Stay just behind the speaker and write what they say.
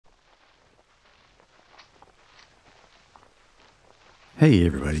Hey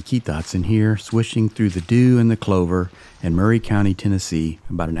everybody, Keith Dotson here, swishing through the dew and the clover in Murray County, Tennessee,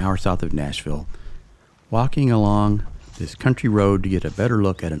 about an hour south of Nashville, walking along this country road to get a better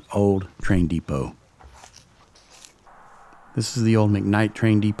look at an old train depot. This is the old McKnight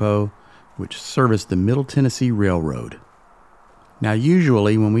Train Depot, which serviced the Middle Tennessee Railroad. Now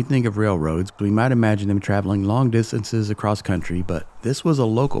usually when we think of railroads, we might imagine them traveling long distances across country, but this was a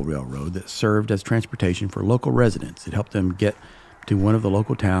local railroad that served as transportation for local residents. It helped them get to one of the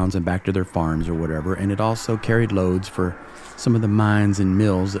local towns and back to their farms or whatever, and it also carried loads for some of the mines and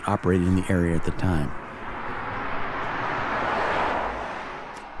mills that operated in the area at the time.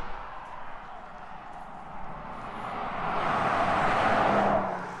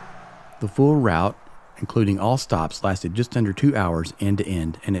 The full route, including all stops, lasted just under 2 hours end to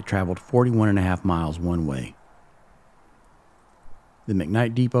end, and it traveled 41.5 miles one way. The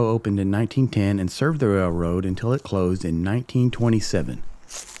McKnight Depot opened in 1910 and served the railroad until it closed in 1927.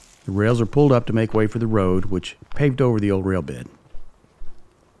 The rails were pulled up to make way for the road, which paved over the old rail bed.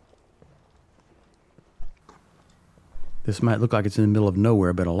 This might look like it's in the middle of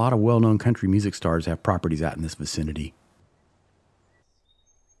nowhere, but a lot of well-known country music stars have properties out in this vicinity.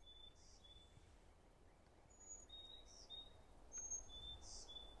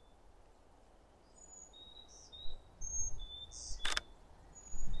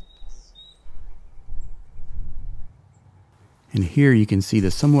 And here you can see the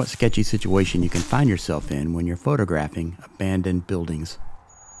somewhat sketchy situation you can find yourself in when you're photographing abandoned buildings.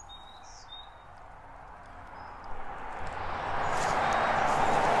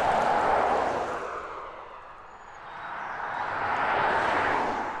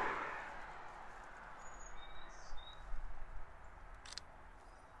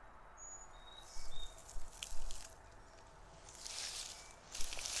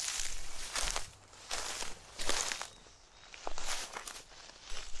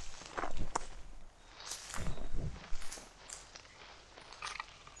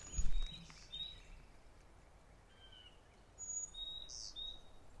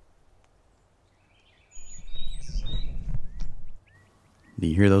 Do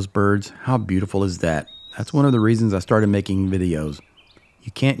you hear those birds? How beautiful is that? That's one of the reasons I started making videos.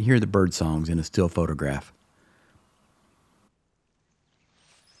 You can't hear the bird songs in a still photograph.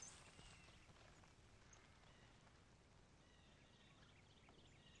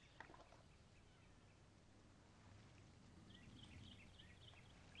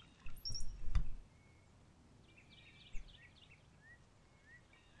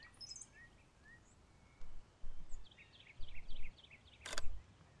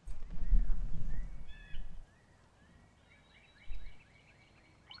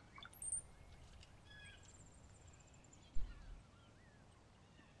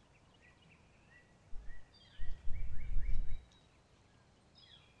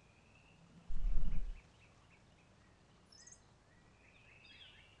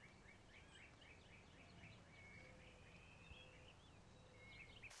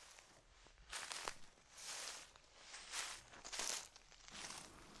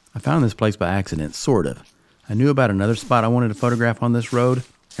 I found this place by accident, sort of. I knew about another spot I wanted to photograph on this road,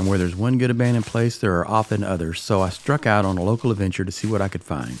 and where there's one good abandoned place, there are often others, so I struck out on a local adventure to see what I could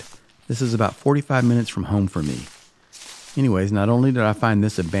find. This is about 45 minutes from home for me. Anyways, not only did I find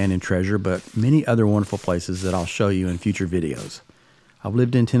this abandoned treasure, but many other wonderful places that I'll show you in future videos. I've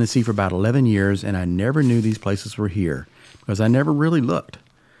lived in Tennessee for about 11 years, and I never knew these places were here, because I never really looked.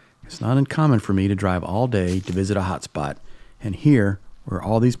 It's not uncommon for me to drive all day to visit a hot spot, and here were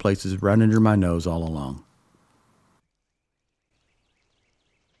all these places right under my nose all along.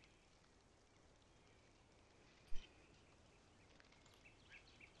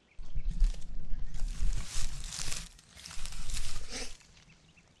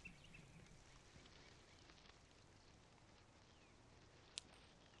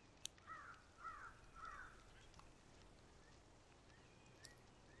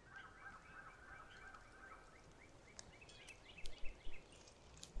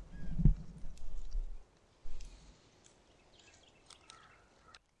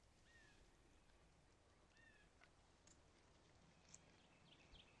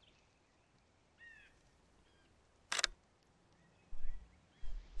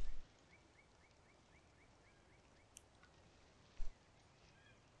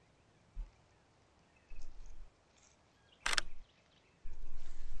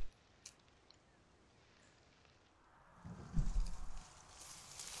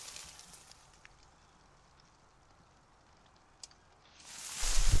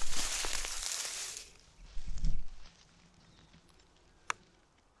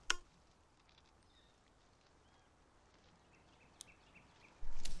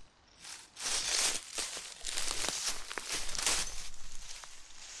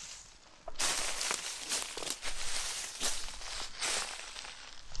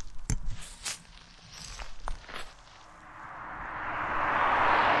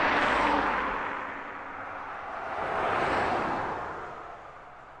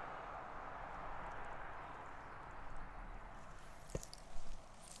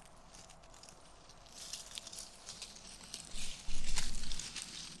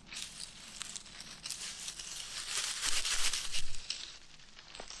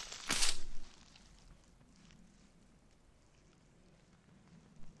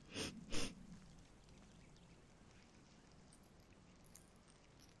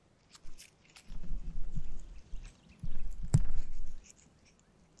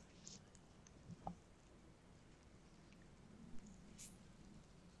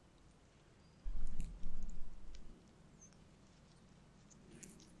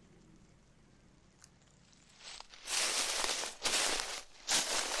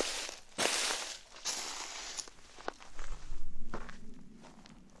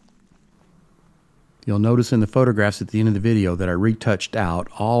 You'll notice in the photographs at the end of the video that I retouched out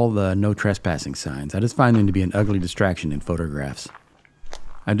all the no trespassing signs. I just find them to be an ugly distraction in photographs.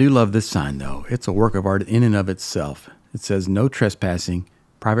 I do love this sign though. It's a work of art in and of itself. It says no trespassing,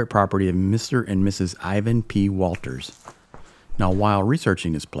 private property of Mr. and Mrs. Ivan P. Walters. Now while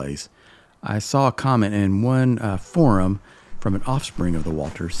researching this place, I saw a comment in one forum from an offspring of the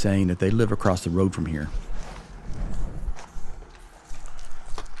Walters saying that they live across the road from here.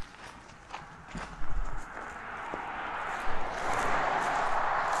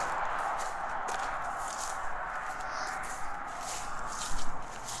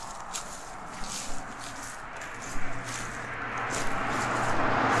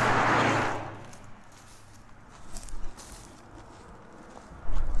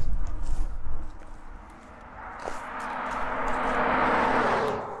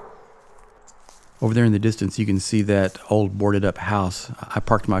 Over there in the distance, you can see that old boarded up house. I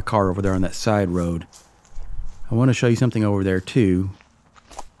parked my car over there on that side road. I want to show you something over there too.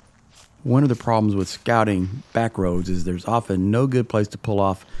 One of the problems with scouting back roads is there's often no good place to pull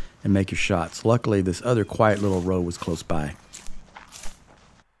off and make your shots. Luckily, this other quiet little road was close by.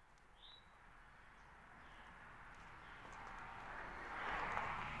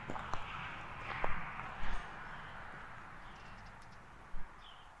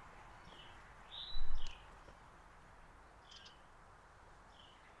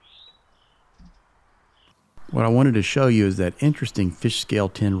 What I wanted to show you is that interesting fish scale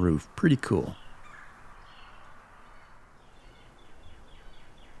tin roof. Pretty cool.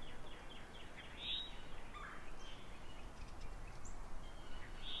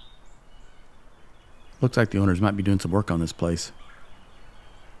 Looks like the owners might be doing some work on this place.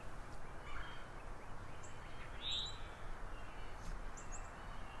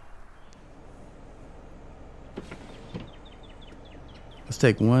 Let's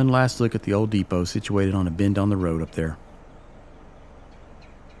take one last look at the old depot situated on a bend on the road up there.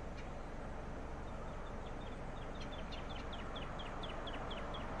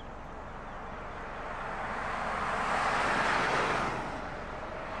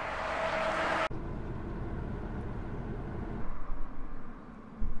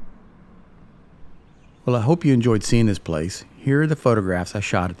 Well, I hope you enjoyed seeing this place. Here are the photographs I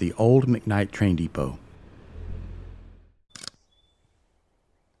shot at the old McKnight Train Depot.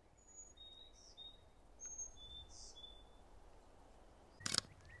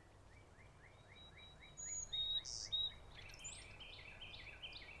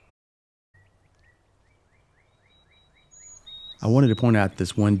 I wanted to point out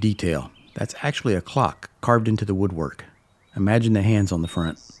this one detail. That's actually a clock carved into the woodwork. Imagine the hands on the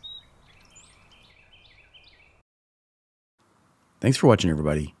front. Thanks for watching,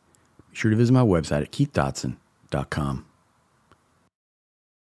 everybody. Be sure to visit my website at keithdotson.com.